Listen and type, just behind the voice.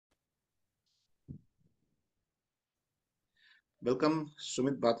Welcome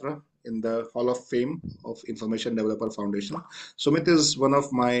Sumit Batra in the Hall of Fame of Information Developer Foundation. Sumit is one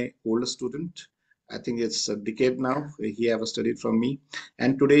of my oldest student. I think it's a decade now. He have studied from me,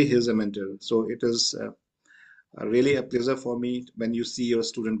 and today he is a mentor. So it is really a pleasure for me when you see your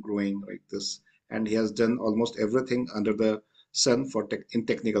student growing like this. And he has done almost everything under the sun for in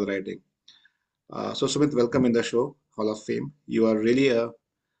technical writing. So Sumit, welcome in the show, Hall of Fame. You are really a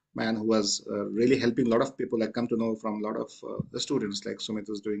man who was really helping a lot of people. I come to know from a lot of the students like Sumit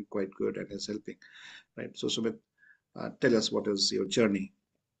is doing quite good and is helping, right? So Sumit, tell us what is your journey.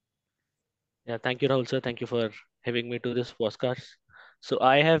 Yeah, thank you, Rahul sir. Thank you for having me to this podcast. So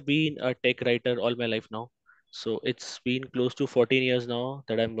I have been a tech writer all my life now. So it's been close to 14 years now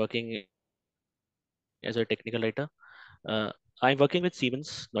that I'm working as a technical writer. I'm working with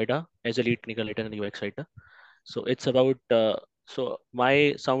Siemens, Noida, as a lead technical writer and a UX writer. So it's about so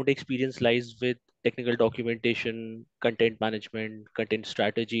my sound experience lies with technical documentation, content management, content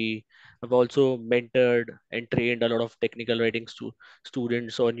strategy. I've also mentored and trained a lot of technical writing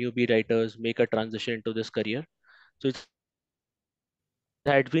students or newbie writers make a transition into this career. So it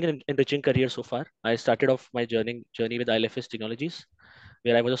had been an enriching career so far. I started off my journey with ILFS Technologies,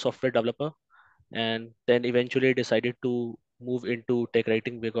 where I was a software developer, and then eventually decided to move into tech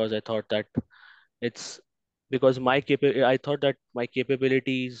writing because I thought that it's because I thought that my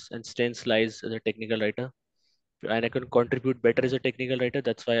capabilities and strengths lies as a technical writer, and I can contribute better as a technical writer.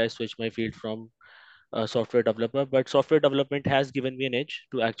 That's why I switched my field from a software developer. But software development has given me an edge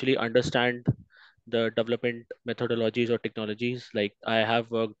to actually understand the development methodologies or technologies. Like I have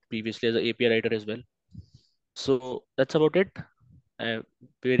worked previously as an API writer as well. So that's about it. I'm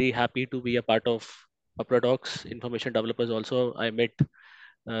very happy to be a part of Aprodox Information Developers. Also, I met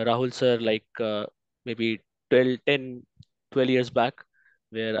Rahul sir maybe 12, 10, 12 years back,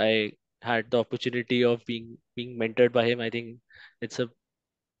 where I had the opportunity of being mentored by him. I think it's a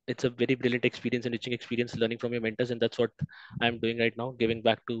it's a very brilliant experience, enriching experience learning from your mentors, and that's what I'm doing right now, giving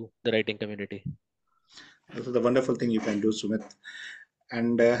back to the writing community. This is the wonderful thing you can do, Sumit.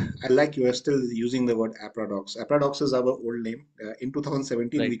 And I like you are still using the word Apradox. Apradox is our old name. In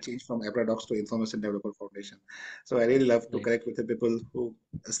 2017, Right, we changed from Apradox to Information Developer Foundation. So I really love to right. connect with the people who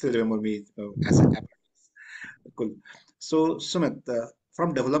still remember me as Apradox. Cool. So Sumit,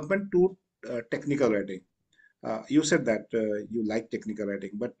 from development to technical writing, you said that you like technical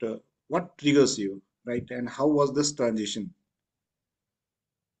writing, but what triggers you, right? And how was this transition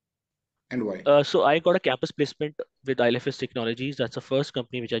and why? So I got a campus placement with ILFS Technologies. That's the first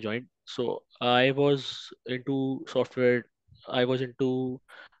company which I joined. So I was into software. I was into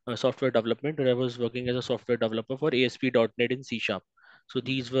software development, where I was working as a software developer for ASP.NET in C Sharp. So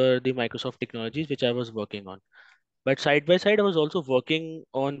these were the Microsoft technologies which I was working on. But side by side, I was also working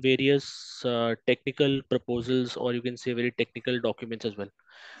on various technical proposals, or you can say very technical documents as well.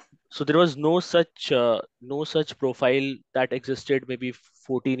 So there was no such profile that existed maybe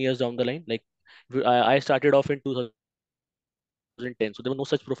 14 years down the line. Like I started off in 2010, so there was no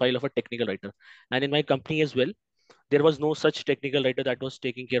such profile of a technical writer. And in my company as well, there was no such technical writer that was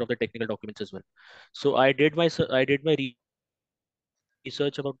taking care of the technical documents as well. So I did my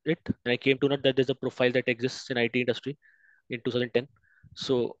research about it, and I came to know that there's a profile that exists in IT industry in 2010.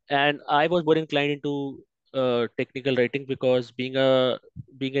 So, and I was more inclined into technical writing because being an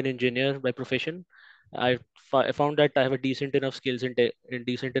engineer by profession, I found that I have a decent enough skills in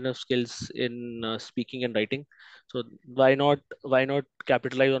decent enough skills in speaking and writing. So why not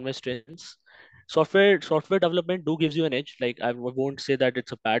capitalize on my strengths? Software development do gives you an edge. Like I won't say that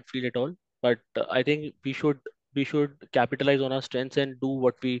it's a bad field at all, but I think we should capitalize on our strengths and do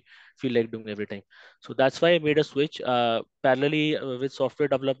what we feel like doing every time. So that's why I made a switch. Parallelly with software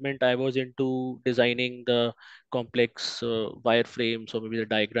development, I was into designing the complex wireframes or maybe the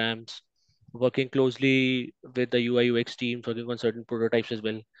diagrams, working closely with the UI UX teams, working on certain prototypes as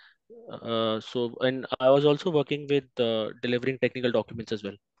well. And I was also working with delivering technical documents as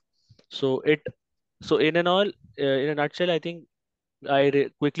well. So in and all, in a nutshell, I think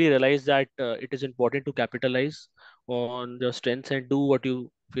quickly realized that it is important to capitalize on your strengths and do what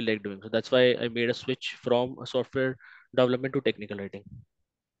you feel like doing. So that's why I made a switch from software development to technical writing.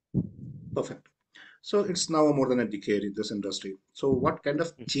 Perfect. So it's now more than a decade in this industry. So what kind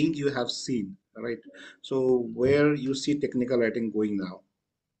of Mhm. change you have seen, right? So where you see technical writing going now?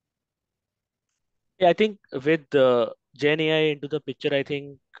 Yeah, I think with Gen AI into the picture, I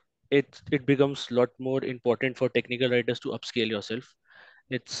think it becomes a lot more important for technical writers to upscale yourself.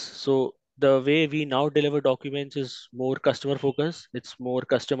 It's so the way we now deliver documents is more customer focused. It's more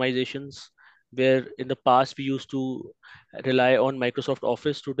customizations, where in the past we used to rely on Microsoft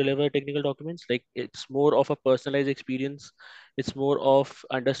Office to deliver technical documents. Like it's more of a personalized experience It's more of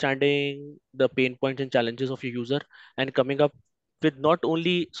understanding the pain points and challenges of your user and coming up with not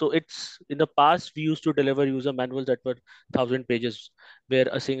only, so it's in the past we used to deliver user manuals that were 1,000 pages where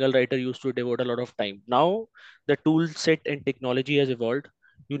a single writer used to devote a lot of time. Now the tool set and technology has evolved.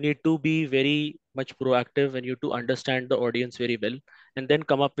 You need to be very much proactive and you to understand the audience very well and then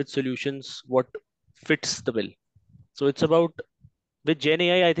come up with solutions what fits the bill. So it's about, with Gen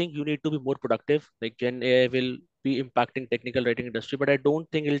AI, I think you need to be more productive. Like Gen AI will be impacting technical writing industry, but I don't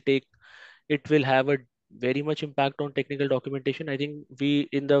think it will have a very much impact on technical documentation. I think we,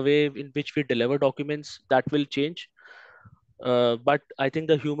 in the way in which we deliver documents, that will change. But I think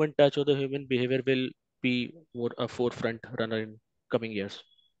the human touch or the human behavior will be more a forefront runner in coming years.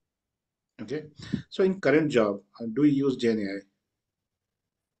 Okay. So in current job, do you use Gen AI?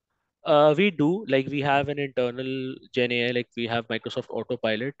 We do, like we have an internal Gen AI, like we have Microsoft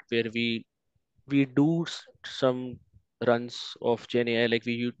Autopilot, where we do some runs of Gen AI, like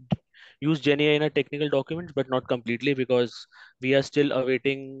use Gen AI in our technical documents, but not completely because we are still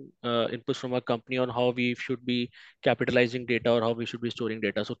awaiting inputs from our company on how we should be capitalizing data or how we should be storing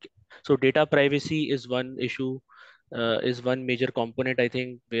data. So data privacy is one issue, is one major component I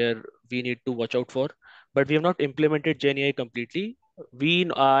think where we need to watch out for. But we have not implemented Gen AI completely.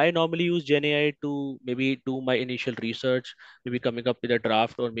 I normally use Gen AI to maybe do my initial research, maybe coming up with a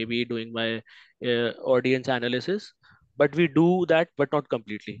draft or maybe doing my audience analysis. But we do that, but not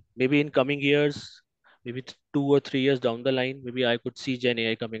completely. Maybe in coming years, maybe 2 or 3 years down the line, maybe I could see Gen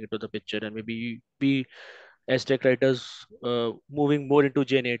AI coming into the picture, and maybe we as tech writers moving more into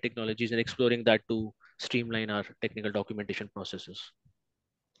Gen AI technologies and exploring that to streamline our technical documentation processes.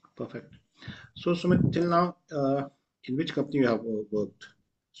 Perfect. So Sumit, till now, in which company you have worked?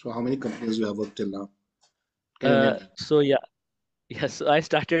 So how many companies you have worked till now? Can you name them? So yeah, yes, so I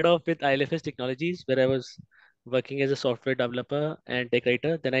started off with ILFS Technologies, where I was working as a software developer and tech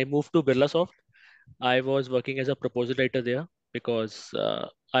writer. Then I moved to Birlasoft. I was working as a proposal writer there because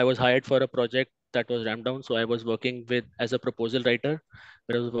I was hired for a project that was ramped down. So I was working with as a proposal writer,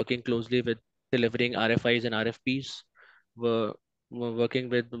 where I was working closely with delivering RFIs and RFPs. Were, were working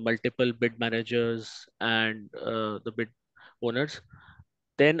with multiple bid managers and the bid owners.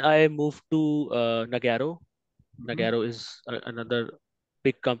 Then I moved to Nagaro. Hmm. Nagaro is another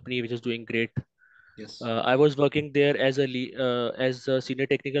big company which is doing great. Yes. I was working there as as a senior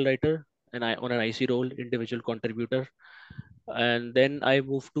technical writer and I on an IC role, individual contributor. And then I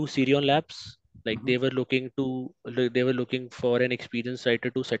moved to Sirion Labs. Like Hmm. they were looking for an experienced writer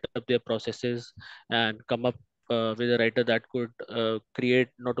to set up their processes and come up with a writer that could create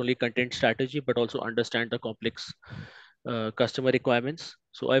not only content strategy but also understand the complex customer requirements.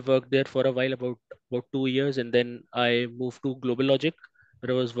 So I worked there for a while, about 2 years, and then I moved to GlobalLogic,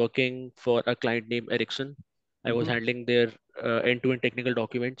 where I was working for a client named Ericsson. I was Hmm. handling their end-to-end technical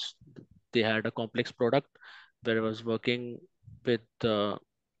documents. They had a complex product where I was working with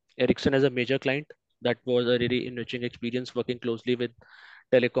Ericsson as a major client. That was a really enriching experience working closely with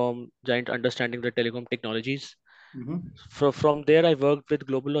telecom giant, understanding the telecom technologies. Hmm. From there, I worked with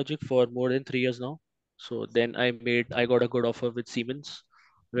GlobalLogic for more than 3 years now. So then I got a good offer with Siemens,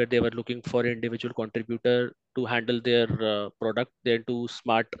 where they were looking for an individual contributor to handle their product, their two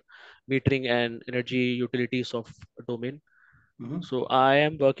smart metering and energy utilities of domain. Hmm. So I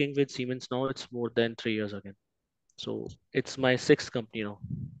am working with Siemens now. It's more than 3 years again. So it's my sixth company now.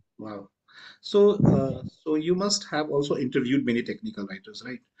 Wow. So, so you must have also interviewed many technical writers,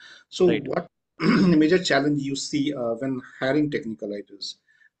 right? So, Right. what major challenge you see when hiring technical writers,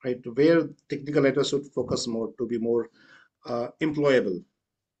 right? Where technical writers should focus more to be more employable.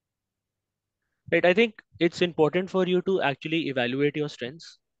 Right. I think it's important for you to actually evaluate your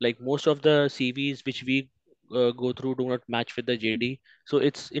strengths. Like most of the CVs which we go through do not match with the JD. So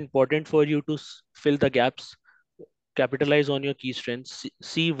it's important for you to fill the gaps, capitalize on your key strengths,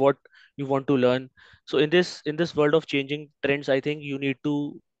 see what you want to learn. So in this world of changing trends, I think you need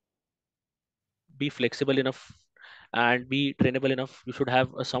to be flexible enough and be trainable enough. You should have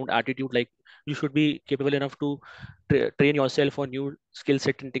a sound attitude, like you should be capable enough to train yourself on new skill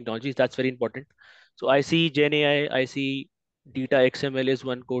set and technologies. That's very important. So I see Gen AI, I see data XML is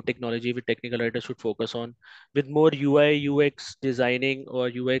one core technology which technical writers should focus on, with more UI UX designing or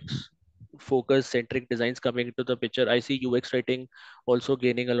UX focus centric designs coming into the picture. I see UX writing also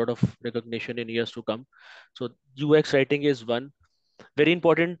gaining a lot of recognition in years to come. So UX writing is one. Very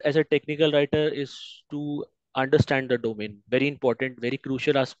important as a technical writer is to understand the domain. Very important, very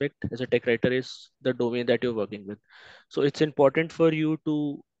crucial aspect as a tech writer is the domain that you're working with. So it's important for you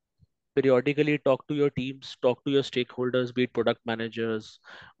to periodically talk to your teams, talk to your stakeholders, be it product managers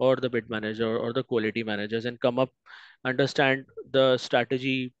or the bid manager or the quality managers, and come up understand the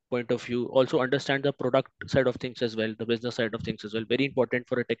strategy point of view, also understand the product side of things as well, the business side of things as well. Very important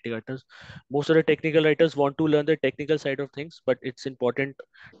for a technical writers. Most of the technical writers want to learn the technical side of things, but it's important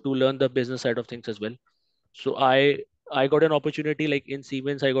to learn the business side of things as well. So I got an opportunity, like in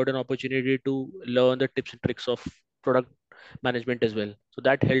Siemens, I got an opportunity to learn the tips and tricks of product management as well. So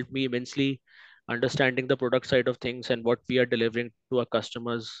that helped me immensely understanding the product side of things and what we are delivering to our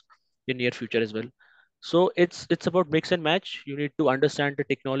customers in near future as well. So it's about mix and match. You need to understand the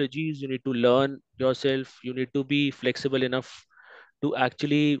technologies, you need to learn yourself, you need to be flexible enough to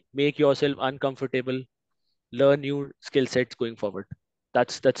actually make yourself uncomfortable, learn new skill sets going forward.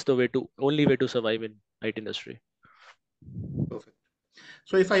 That's the way to only way to survive in IT industry. Perfect.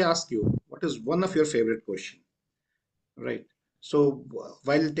 So if I ask you, what is one of your favorite question, right? So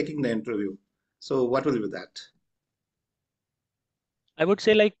while taking the interview, so what will be that? I would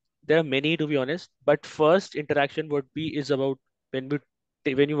say like there are many to be honest, but first interaction would be is about when we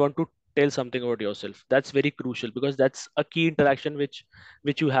when you want to tell something about yourself. That's very crucial because that's a key interaction which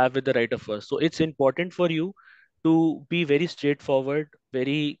you have with the writer first. So it's important for you to be very straightforward,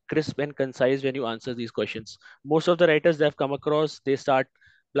 very crisp and concise when you answer these questions. Most of the writers that I've come across, they start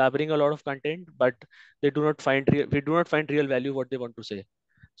blabbering a lot of content, but we do not find real value what they want to say.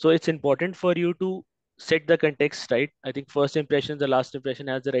 So it's important for you to set the context right. I think first impression, the last impression,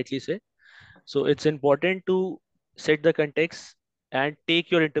 as they rightly say. So it's important to set the context and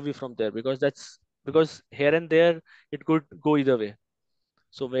take your interview from there because here and there it could go either way.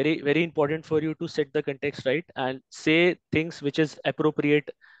 So very important for you to set the context right and say things which is appropriate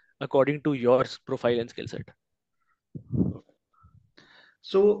according to your profile and skill set.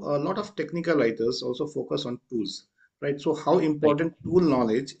 So a lot of technical writers also focus on tools, right? So how Right. important tool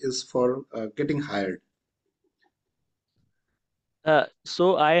knowledge is for getting hired?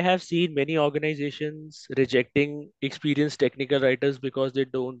 So I have seen many organizations rejecting experienced technical writers because they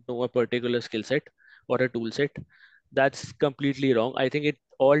don't know a particular skill set or a tool set. That's completely wrong. I think it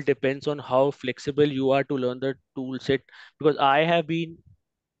all depends on how flexible you are to learn the tool set. Because I have been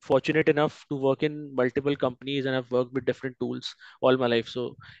fortunate enough to work in multiple companies and I've worked with different tools all my life.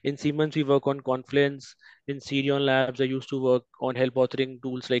 So in Siemens, we work on Confluence. In Sirion Labs, I used to work on help authoring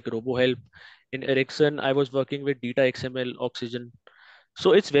tools like RoboHelp. In Ericsson, I was working with Data XML, Oxygen.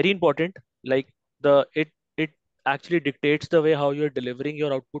 So it's very important. Like it actually dictates the way how you're delivering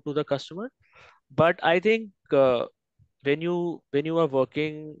your output to the customer. But I think when you are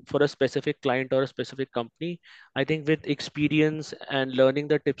working for a specific client or a specific company, I think with experience and learning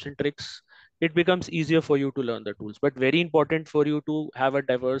the tips and tricks, it becomes easier for you to learn the tools. But very important for you to have a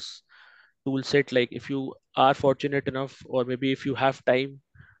diverse tool set. Like if you are fortunate enough, or maybe if you have time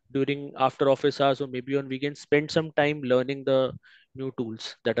during after office hours or maybe on weekends, spend some time learning the new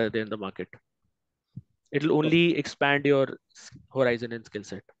tools that are there in the market. It'll only expand your horizon and skill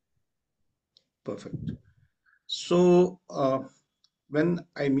set. Perfect. So when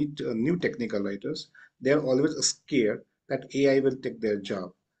I meet new technical writers, they're always scared that AI will take their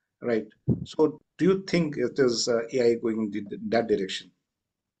job, right? So do you think it is AI going in that direction?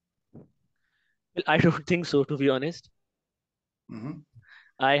 Well, I don't think so, to be honest. Hmm.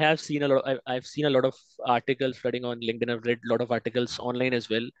 I've seen a lot of articles flooding on LinkedIn. I've read a lot of articles online as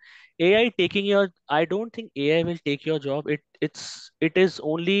well. AI taking your I don't think AI will take your job. It'll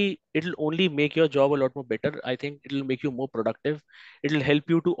only make your job a lot more better. I think it'll make you more productive. It'll help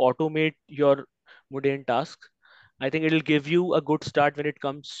you to automate your mundane tasks. I think it'll give you a good start when it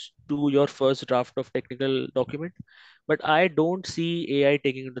comes to your first draft of technical document. But I don't see AI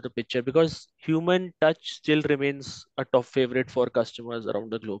taking into the picture because human touch still remains a top favorite for customers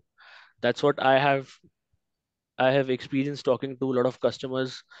around the globe. That's what I have experienced talking to a lot of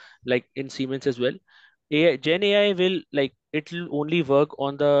customers like in Siemens as well. Gen AI will like it'll only work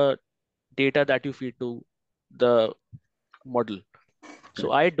on the data that you feed to the model.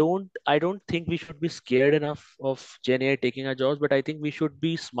 So Correct. I don't think we should be scared enough of Gen AI taking our jobs, but I think we should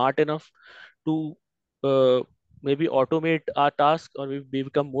be smart enough to uh, maybe automate our task or we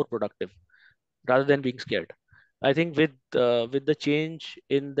become more productive rather than being scared. I think with the change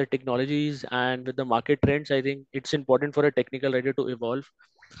in the technologies and with the market trends, I think it's important for a technical writer to evolve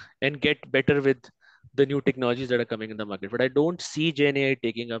and get better with the new technologies that are coming in the market. But I don't see Gen AI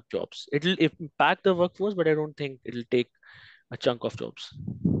taking up jobs. It'll impact the workforce, but I don't think it'll take a chunk of jobs.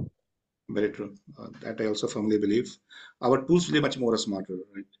 Very true. That I also firmly believe. Our tools will be much more smarter,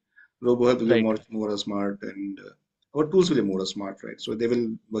 right? RoboHealth will be Right. more smart, and our tools will be more smart, right? So they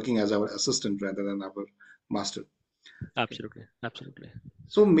will working as our assistant rather than our master. Okay. Absolutely. Absolutely.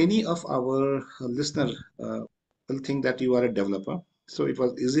 So many of our listener will think that you are a developer. So it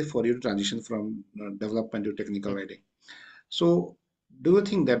was easy for you to transition from development to technical Mm. writing. So do you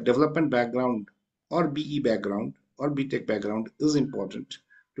think that development background or BE background or BTech background is important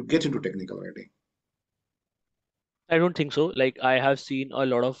to get into technical writing? I don't think so. Like I have seen a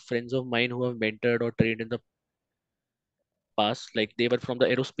lot of friends of mine who have mentored or trained in the past. Like they were from the aerospace domain,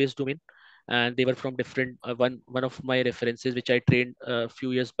 and they were from different. One of my references, which I trained a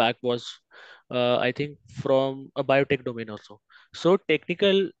few years back, was I think from a biotech domain also. So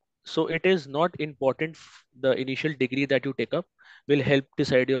technical. So it is not important. The initial degree that you take up will help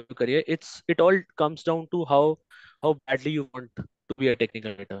decide your career. It all comes down to how badly you want to be a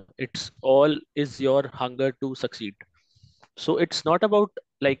technical writer. It's all is your hunger to succeed. So it's not about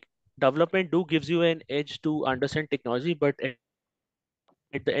like development do gives you an edge to understand technology, but at the end of the day, you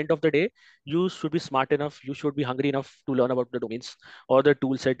should be smart enough, you should be hungry enough to learn about the domains or the tool set that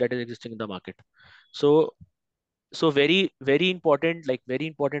is existing in the market. So so very important, like very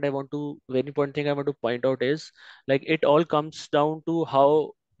important thing I want to point out is like it all comes down to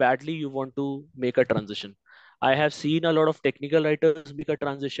how badly you want to make a transition. I have seen a lot of technical writers make a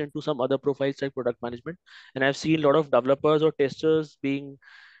transition to some other profiles like product management, and I've seen a lot of developers or testers being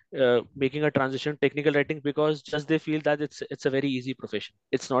making a transition to technical writing because just they feel that it's a very easy profession.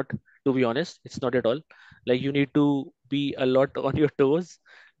 It's not, to be honest, it's not at all. Like you need to be a lot on your toes.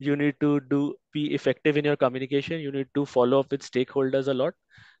 You need to be effective in your communication. You need to follow up with stakeholders a lot.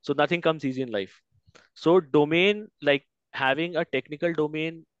 So nothing comes easy in life. So domain, like having a technical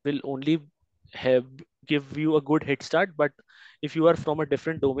domain will only have give you a good head start. But if you are from a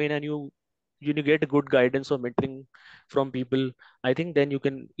different domain and you get good guidance or mentoring from people, I think then you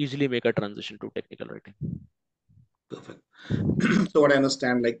can easily make a transition to technical writing. Perfect. So what I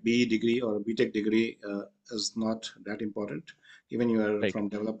understand, like BE degree or BTech degree is not that important. Even you are Right, from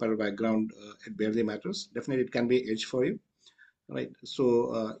developer background, it barely matters. Definitely, it can be edge for you, right?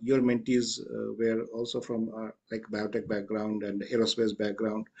 So your mentees were also from like biotech background and aerospace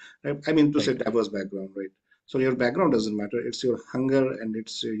background. Right? I mean to say right, diverse background, right? So your background doesn't matter. It's your hunger and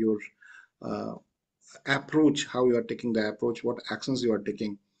it's your uh, approach, how you are taking the approach, what actions you are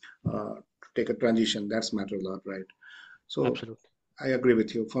taking to take a transition. That's matter a lot, right? So absolutely. I agree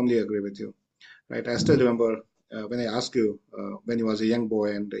with you, firmly agree with you, right? I still remember when I asked you when you was a young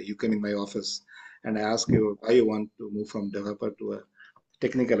boy and you came in my office and I asked you why you want to move from developer to a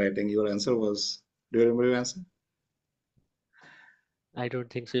technical writing. Your answer was, do you remember your answer? I don't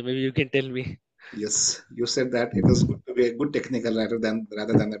think so. Maybe you can tell me. Yes, you said that it is good to be a good technical writer than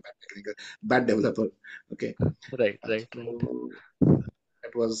rather than a bad technical, bad developer. Okay, Right, right, right. so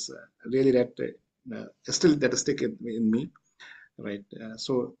that was really that still that stick in me, right?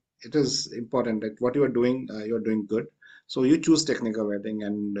 So it is important that what you are doing good. So you choose technical writing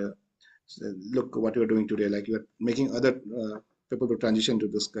and look what you are doing today. Like you are making other people to transition to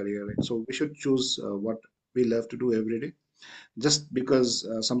this career, right? So we should choose what we love to do every day. Just because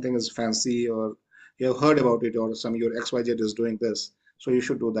something is fancy or you have heard about it or some your XYZ is doing this, so you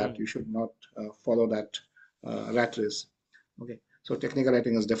should do that. Hmm. You should not follow that rat race. Okay. So technical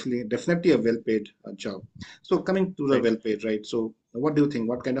writing is definitely a well-paid job. So coming to the Right. well-paid, right? So what do you think?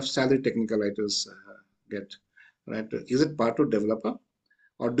 What kind of salary technical writers get? Right? Is it part of developer,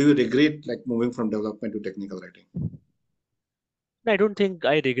 or do you regret like moving from development to technical writing? I don't think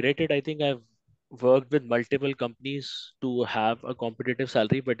I regret it. I think I've worked with multiple companies to have a competitive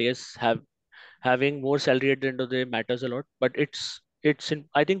salary, but yes, having more salary at the end of the day matters a lot. But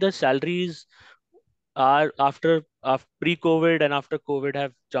I think the salaries are after pre-COVID and after COVID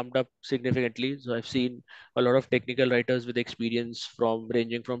have jumped up significantly. So I've seen a lot of technical writers with experience from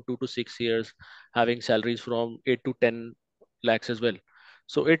ranging from 2 to 6 years having salaries from 8 to 10 lakhs as well.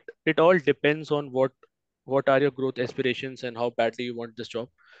 So it all depends on what are your growth aspirations and how badly you want this job.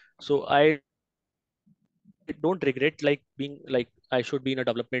 So I don't regret like being like I should be in a development domain. I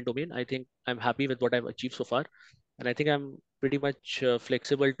think I'm happy with what I've achieved so far, and I think I'm pretty much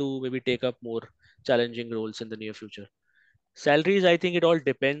flexible to maybe take up more challenging roles in the near future. Salaries, I think it all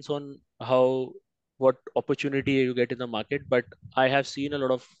depends on how what opportunity you get in the market. But I have seen a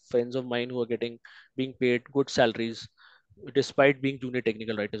lot of friends of mine who are getting being paid good salaries despite being junior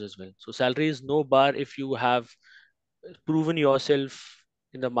technical writers as well. So salary is no bar if you have proven yourself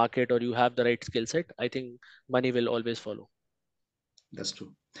in the market or you have the right skill set. I think money will always follow. That's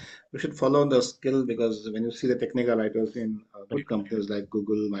true. We should follow the skill because when you see the technical writers in good Right. companies like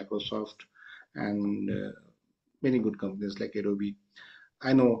Google, Microsoft, and many good companies like Adobe,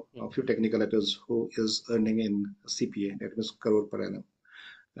 I know a Mm. few technical writers who is earning in CPA, that means crore per annum,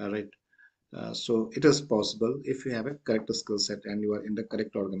 right? So it is possible if you have a correct skill set and you are in the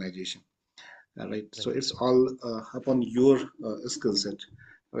correct organization. right? So Right. it's all upon your skill set,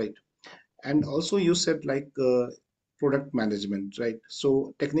 right? And also you said like product management, right?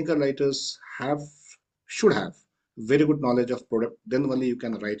 So technical writers should have very good knowledge of product. Then only you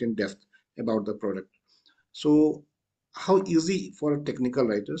can write in depth about the product. So how easy for technical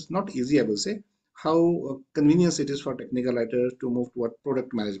writers? Not easy, I will say. How convenience it is for technical writers to move toward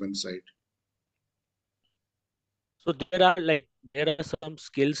product management side. So there are some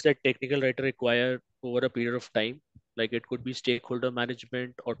skills that technical writer require over a period of time. Like it could be stakeholder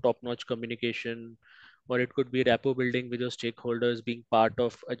management or top-notch communication, or it could be rapport building with your stakeholders, being part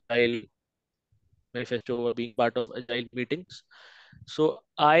of agile manifesto or being part of agile meetings. So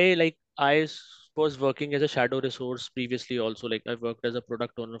was working as a shadow resource previously also. Like I worked as a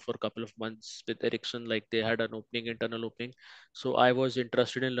product owner for a couple of months with Ericsson. Like they had an opening, internal opening. So I was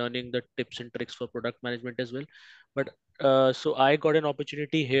interested in learning the tips and tricks for product management as well. But so I got an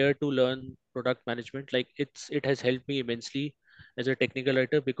opportunity here to learn product management. Like it has helped me immensely as a technical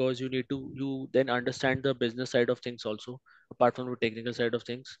writer, because you then understand the business side of things also, apart from the technical side of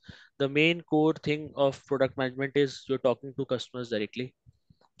things. The main core thing of product management is you're talking to customers directly.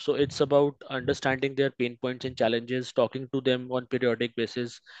 So it's about understanding their pain points and challenges, talking to them on periodic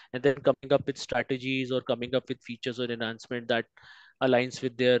basis, and then coming up with strategies or coming up with features or enhancement that aligns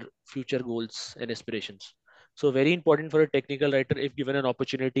with their future goals and aspirations. So very important for a technical writer if given an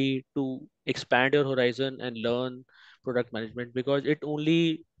opportunity to expand your horizon and learn product management, because it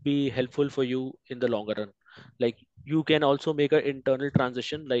only be helpful for you in the longer run. Like you can also make an internal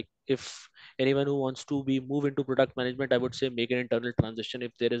transition. Like if anyone who wants to be move into product management, I would say make an internal transition.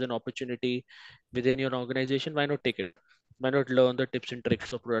 If there is an opportunity within your organization, why not take it? Why not learn the tips and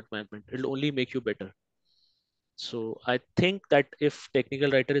tricks of product management? It'll only make you better. So I think that if technical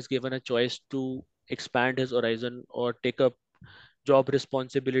writer is given a choice to expand his horizon or take up job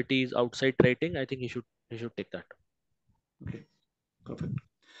responsibilities outside writing, I think he should take that. Okay, perfect.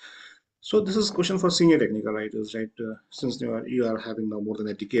 So this is question for senior technical writers, right? Since you are having now more than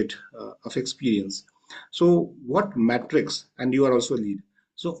a decade of experience. So what metrics, and you are also a lead.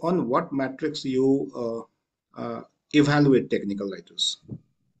 So on what metrics you evaluate technical writers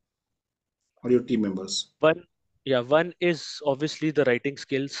or your team members? One, yeah, one is obviously the writing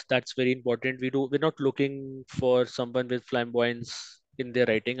skills. That's very important. We're not looking for someone with flamboyance in their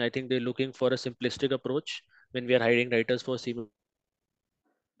writing. I think they're looking for a simplistic approach when we are hiring writers for Siemens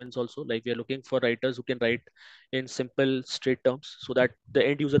also. Like we are looking for writers who can write in simple, straight terms, so that the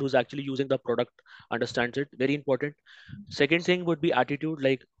end user who's actually using the product understands it. Very important. Second thing would be attitude,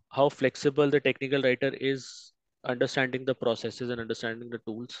 like how flexible the technical writer is, understanding the processes and understanding the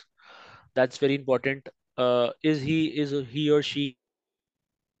tools. That's very important. Is he or she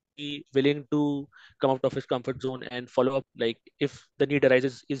willing to come out of his comfort zone and follow up? Like if the need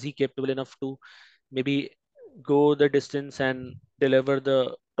arises, is he capable enough to maybe go the distance and deliver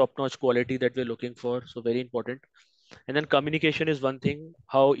the top notch quality that we're looking for? So very important. And then communication is one thing.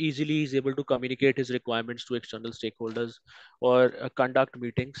 How easily he's able to communicate his requirements to external stakeholders or conduct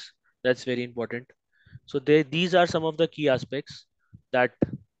meetings. That's very important. So these are some of the key aspects that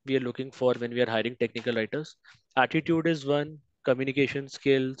we are looking for when we are hiring technical writers. Attitude is one, communication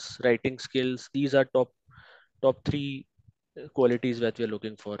skills, writing skills. These are top three qualities that we are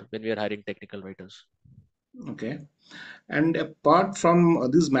looking for when we are hiring technical writers. Okay. And apart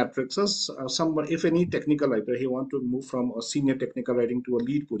from these matrices, somebody, if any technical writer, he want to move from a senior technical writing to a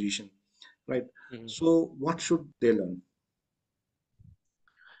lead position, right? Mhm. So what should they learn?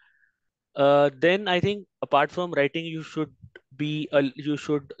 Then I think apart from writing, you should be a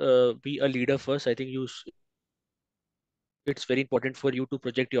leader first. I think it's very important for you to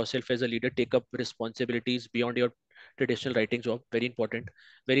project yourself as a leader, take up responsibilities beyond your traditional writing job. Very important.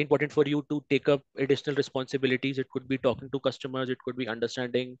 Very important for you to take up additional responsibilities. It could be talking to customers. It could be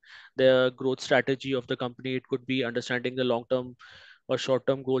understanding the growth strategy of the company. It could be understanding the long term or short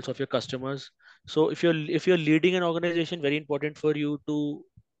term goals of your customers. So if you're leading an organization, very important for you to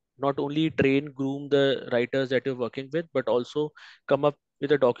not only train, groom the writers that you're working with, but also come up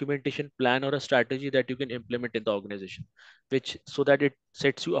with a documentation plan or a strategy that you can implement in the organization, which so that it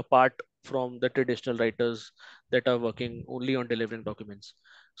sets you apart from the traditional writers that are working only on delivering documents.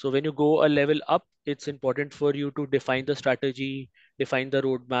 So when you go a level up, it's important for you to define the strategy, define the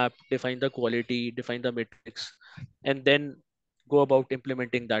roadmap, define the quality, define the metrics, and then go about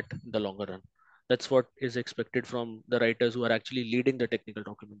implementing that in the longer run. That's what is expected from the writers who are actually leading the technical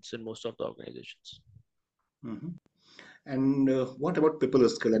documents in most of the organizations. Mhm. And what about people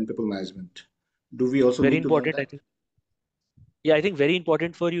skill and people management? Do we also Very need to learn important, I that? think. Yeah, I think very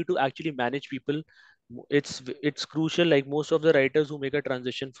important for you to actually manage people. It's crucial. Like most of the writers who make a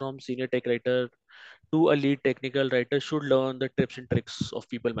transition from senior tech writer to a lead technical writer should learn the tips and tricks of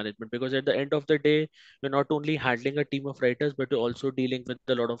people management, because at the end of the day you're not only handling a team of writers but you're also dealing with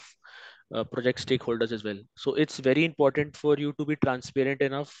a lot of project stakeholders as well. So it's very important for you to be transparent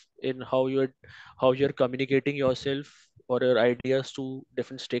enough in how you're communicating yourself or your ideas to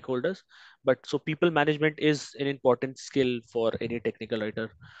different stakeholders. But so people management is an important skill for any technical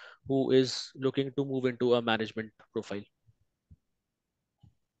writer who is looking to move into a management profile.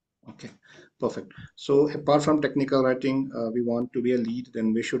 Okay, perfect. So apart from technical writing, we want to be a lead,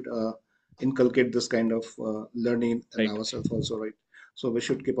 then we should inculcate this kind of learning in Right. ourselves also, right? So we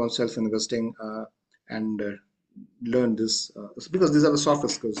should keep on self-investing and learn this because these are the soft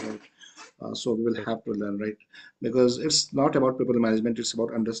skills, right? So we will Right. have to learn, right? Because it's not about people management, it's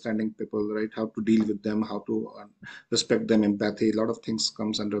about understanding people, right? How to deal with them, how to respect them, empathy, a lot of things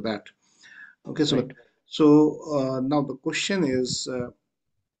comes under that. Okay, Right. so now the question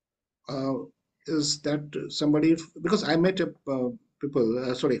uh, is that somebody because I met a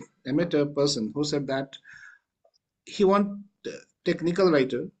sorry, I met a person who said that he want technical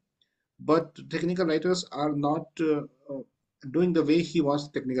writer, but technical writers are not doing the way he wants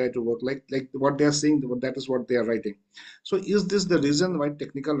technical writer to work, like what they are saying, that is what they are writing. So is this the reason why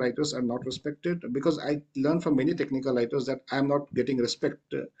technical writers are not respected? Because I learned from many technical writers that I am not getting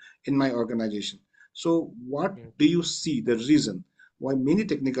respect in my organization. So what Mm. do you see the reason why many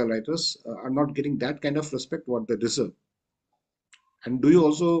technical writers are not getting that kind of respect what they deserve? And do you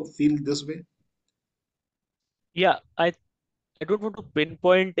also feel this way? Yeah, I don't want to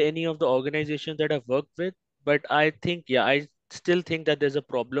pinpoint any of the organizations that I've worked with, but I think, yeah, I still think that there's a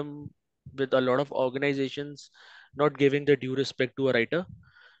problem with a lot of organizations not giving the due respect to a writer,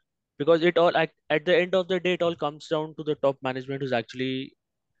 because at the end of the day, it all comes down to the top management who's actually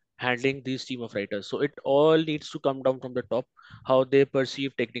handling these team of writers. So it all needs to come down from the top, how they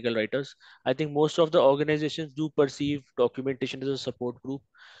perceive technical writers. I think most of the organizations do perceive documentation as a support group.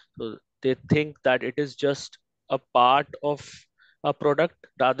 So they think that it is just a part of a product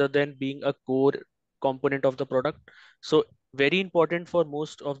rather than being a core component of the product. So very important for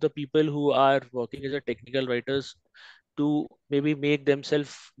most of the people who are working as a technical writers to maybe make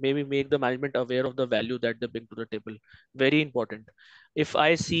the management aware of the value that they bring to the table. Very important. If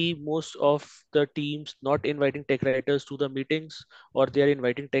I see most of the teams not inviting tech writers to the meetings, or they are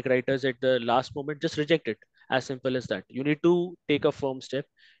inviting tech writers at the last moment, just reject it. As simple as that. You need to take a firm step.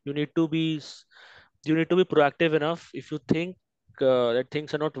 You need to be you need to be proactive enough. If you think that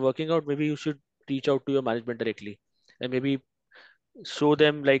things are not working out, maybe you should reach out to your management directly and maybe show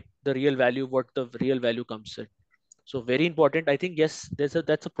them like the real value, what the real value comes in. So very important. I think yes,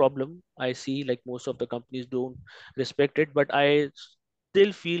 that's a problem. I see like most of the companies don't respect it, but I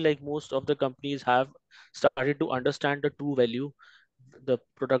still feel like most of the companies have started to understand the true value the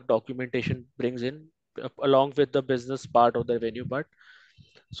product documentation brings in, along with the business part of the revenue part.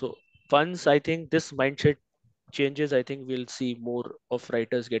 So once I think this mindset changes, I think we'll see more of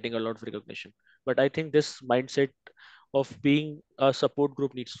writers getting a lot of recognition. But I think this mindset of being a support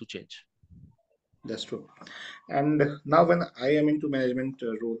group needs to change. That's true. And now when I am into management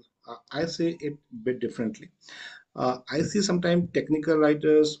role, I say it a bit differently. I see sometimes technical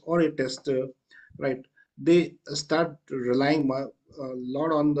writers or a tester, right? They start relying a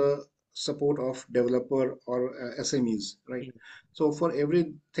lot on the support of developer or SMEs, right? Mm. So for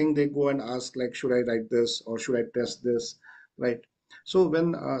everything they go and ask like, should I write this or should I test this, right? So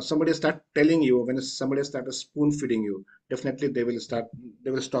when somebody start telling you, when somebody start spoon feeding you, definitely they will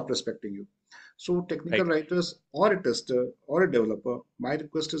stop respecting you. So technical Right. writers or a tester or a developer, my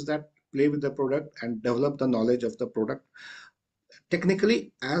request is that play with the product and develop the knowledge of the product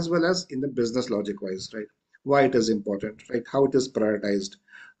technically as well as in the business logic wise, right? Why it is important, right? How it is prioritized,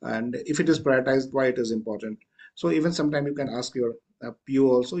 and if it is prioritized, why it is important. So even sometime you can ask your PO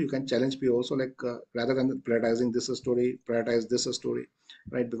also, you can challenge PO also, like rather than prioritizing this story, prioritize this story,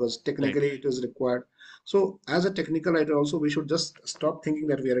 right? Because Right. technically it is required. So as a technical writer also, we should just stop thinking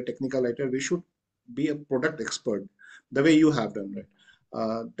that we are a technical writer. We should be a product expert the way you have done, right?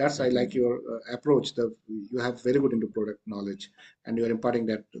 That's I Right. like your approach. The you have very good into product knowledge, and you are imparting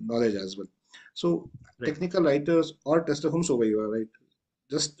that knowledge as well. So Right. technical writers or tester, whomsoever you are, right?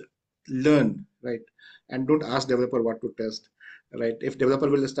 Just learn, right? And don't ask developer what to test, right? If developer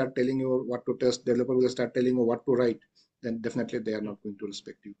will start telling you what to test, developer will start telling you what to write, then definitely they are Mm. not going to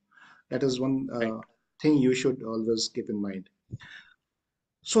respect you. That is one Right. thing you should always keep in mind.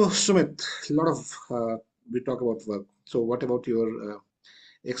 So Sumit, a lot of we talk about work. So what about your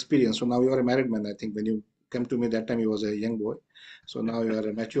experience? So now you are a married man, I think, when you came to me that time, you was a young boy. So now you are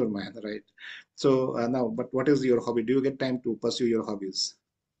a mature man, right? So now, but what is your hobby? Do you get time to pursue your hobbies?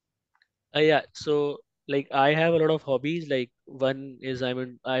 Yeah, so like I have a lot of hobbies. Like one is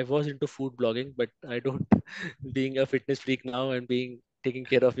I was into food blogging, but I don't being a fitness freak now and being taking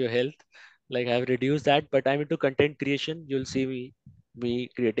care of your health. Like I've reduced that, but I'm into content creation. You'll see me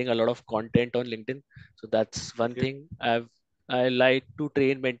creating a lot of content on LinkedIn. So that's one Okay. thing. I like to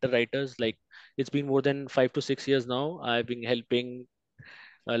train mentor writers. Like it's been more than 5 to 6 years now. I've been helping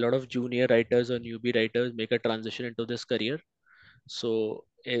a lot of junior writers or newbie writers make a transition into this career. So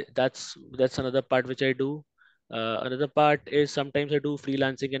that's another part which I do. Another part is sometimes I do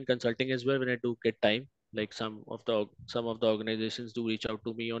freelancing and consulting as well when I do get time. Like some of the organizations do reach out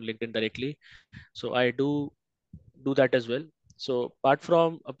to me on LinkedIn directly, so I do that as well. So apart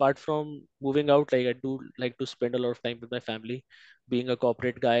from moving out, like I do like to spend a lot of time with my family. Being a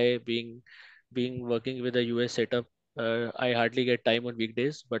corporate guy, being working with a US setup, I hardly get time on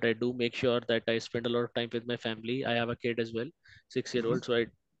weekdays, but I do make sure that I spend a lot of time with my family. I have a kid as well, 6 year Mhm. old, so I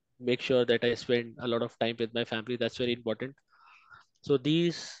make sure that I spend a lot of time with my family. That's very important. So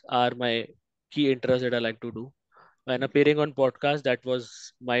these are my key interests that I like to do. And appearing on podcast, that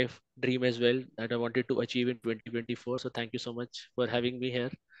was my dream as well, that I wanted to achieve in 2024. So thank you so much for having me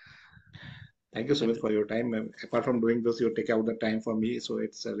here. Thank you so much And for your time. Apart from doing this, you take out the time for me, so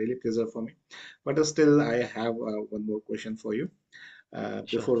it's a really pleasure for me. But still, I have one more question for you sure.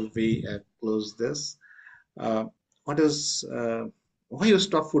 before we close this. Uh, what is why you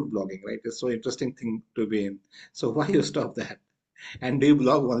stop food blogging, right? It's so interesting thing to be in. So why you stop that? And do you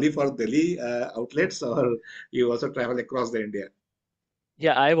blog only for Delhi outlets, or you also travel across the India?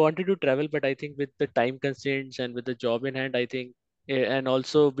 Yeah, I wanted to travel, but I think with the time constraints and with the job in hand, I think, and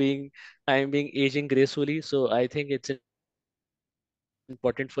also I'm being aging gracefully. So I think it's important for you to take care of your health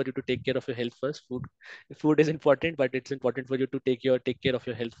first. Food is important, but it's important for you to take care of your health first.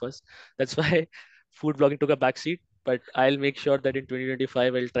 That's why food blogging took a backseat. But I'll make sure that in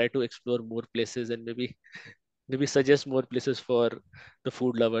 2025 I'll try to explore more places and maybe suggest more places for the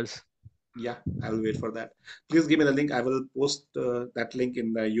food lovers. Yeah, I will wait for that. Please give me the link. I will post that link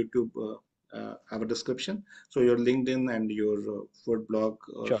in the YouTube our description. So your LinkedIn and your food blog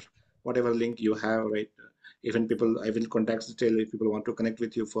or Sure, whatever link you have, right? Even people, I will contact detail if people want to connect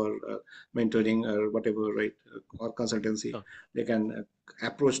with you for mentoring or whatever, right? Or consultancy, sure, they can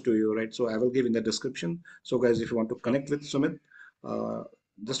approach to you, right? So I will give in the description. So guys, if you want to sure. connect with Sumit, uh,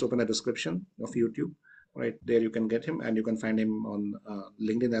 just open the description of YouTube. Right there, you can get him, and you can find him on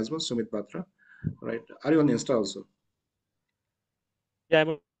LinkedIn as well, Sumit Batra. Right? Are you on Insta also? Yeah, I'm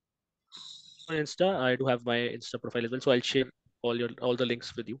on Insta. I do have my Insta profile as well. So I'll share all the links with you so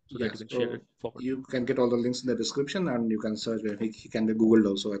that you can Yes. share it So forward. you can get all the links in the description, and you can search. He can be Googled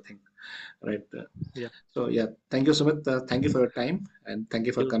also, I think. Right. Yeah. So yeah, thank you, Sumit. Thank you for your time, and thank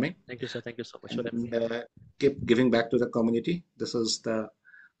you Thank for you. coming. Thank you, sir. Thank you so much for having And me. keep giving back to the community. This is the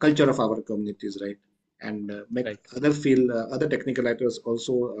culture of our communities, right? And make Right. other technical writers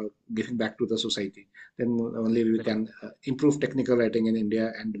also giving back to the society. Then only we Very. can improve technical writing in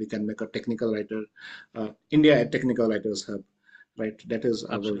India, and we can make a technical writer, India a technical writers hub, right? That is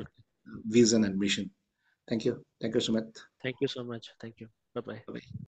our Absolutely. vision and mission. Thank you so much. Thank you so much. Thank you. Bye bye. Bye.